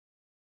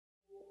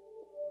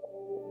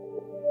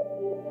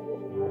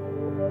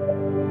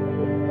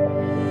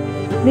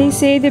They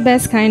say the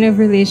best kind of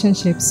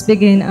relationships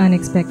begin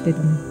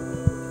unexpectedly.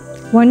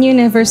 One you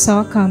never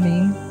saw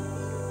coming,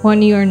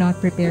 one you are not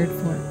prepared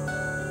for.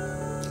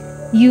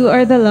 You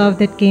are the love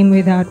that came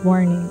without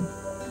warning.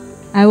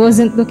 I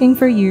wasn't looking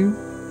for you.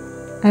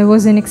 I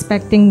wasn't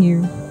expecting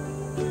you.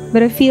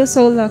 But I feel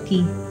so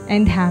lucky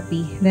and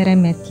happy that I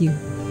met you.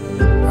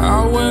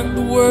 I went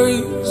the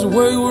ways,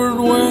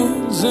 wayward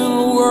winds, in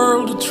a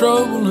world of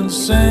trouble and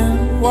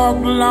sin.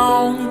 Walked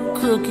along in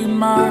crooked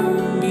mile,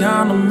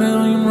 behind a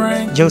million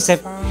rings. Joseph,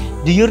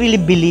 do you really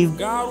believe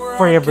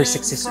forever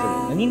successful?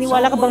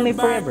 Naniniwala ka bang may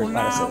forever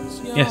para sa'yo?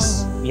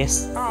 Yes.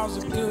 Yes.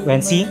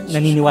 Wency,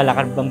 naniniwala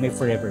ka bang may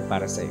forever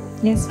para sa'yo?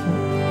 Yes po.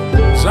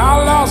 So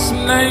I lost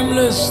some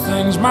nameless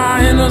things,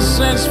 my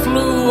innocence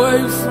flew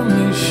away from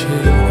me. She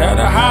had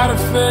to hide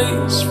her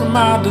face from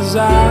my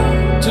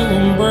desire to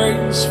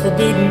embrace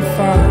forbidden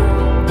fire.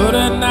 But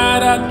at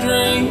night I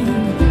dream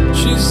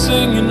she's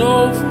singing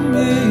over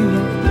me.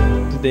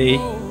 Today,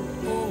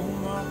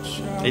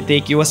 I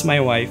take you as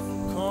my wife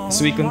as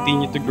we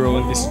continue to grow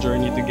on this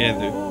journey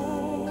together.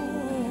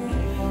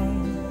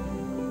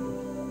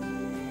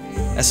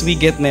 As we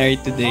get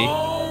married today,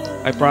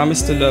 I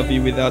promise to love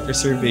you without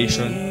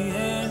reservation,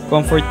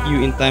 comfort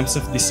you in times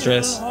of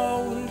distress,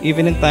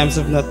 even in times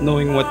of not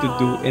knowing what to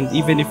do, and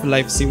even if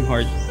life seems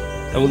hard,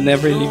 I will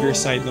never leave your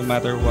side no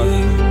matter what.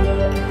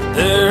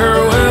 There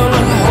will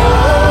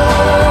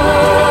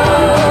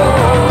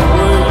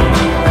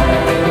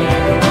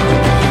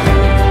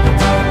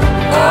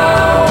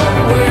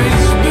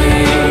always be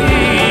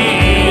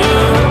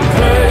a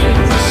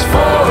place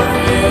for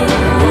you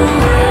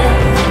at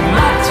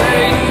my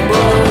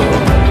table.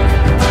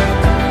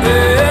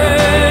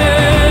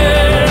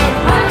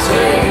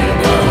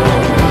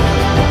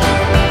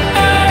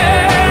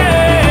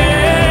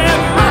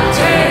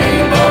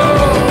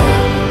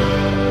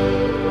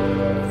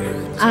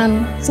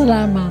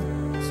 Salamat.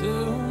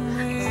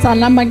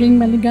 Sana maging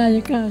maligaya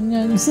ka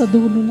ngayon sa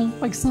dulo ng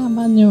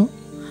pagsama nyo.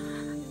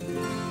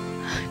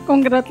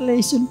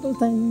 Congratulations po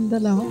sa inyong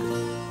dalawa.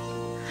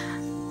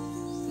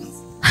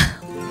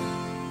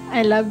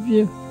 I love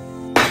you.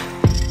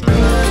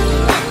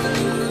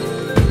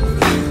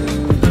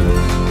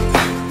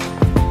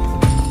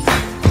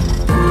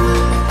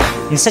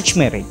 In such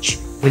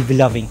marriage, we'll be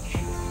loving,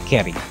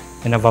 caring,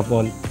 and above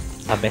all,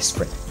 a best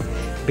friend.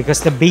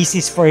 Because the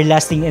basis for a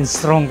lasting and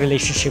strong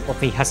relationship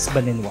of a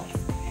husband and wife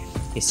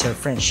is your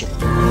friendship.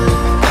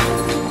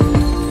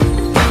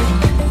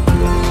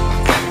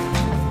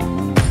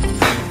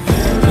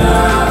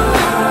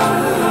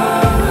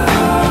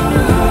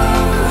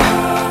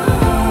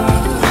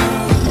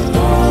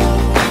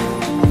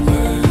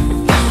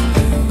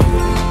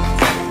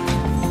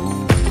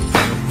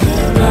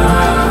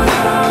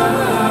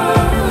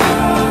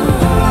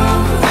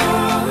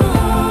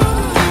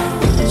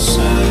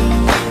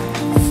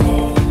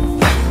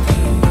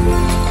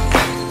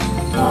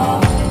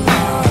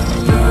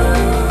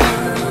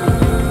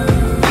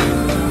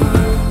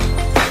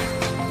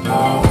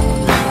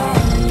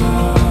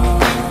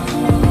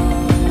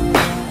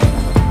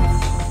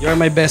 You're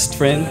my best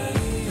friend,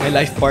 my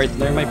life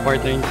partner, my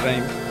partner in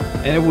crime,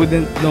 and I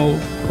wouldn't know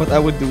what I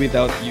would do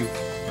without you.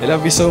 I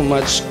love you so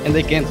much, and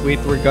I can't wait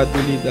where God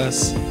will lead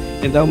us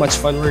and how much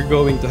fun we're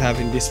going to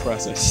have in this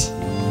process.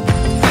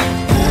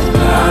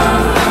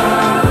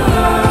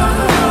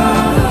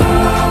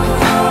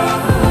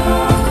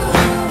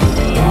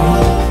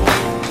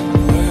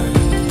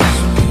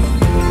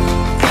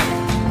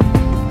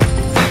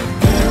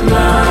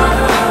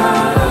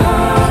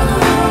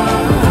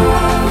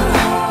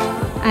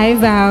 I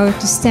vow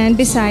to stand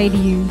beside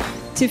you,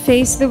 to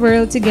face the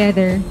world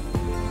together,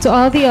 to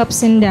all the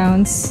ups and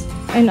downs,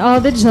 and all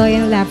the joy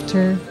and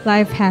laughter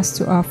life has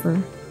to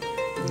offer.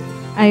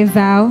 I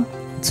vow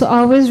to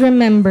always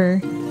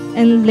remember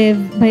and live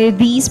by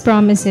these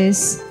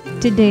promises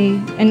today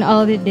and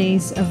all the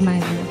days of my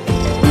life.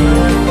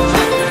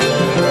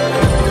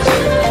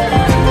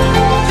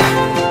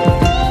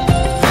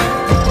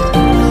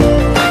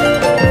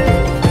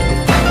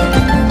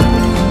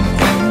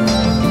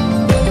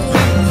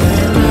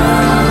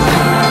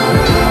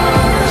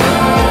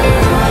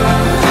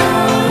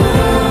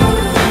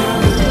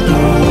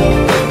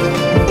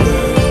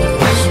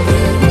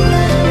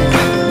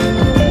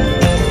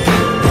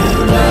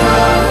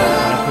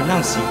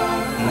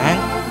 Man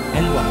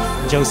and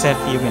wife, Joseph,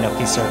 you may now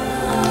kiss her.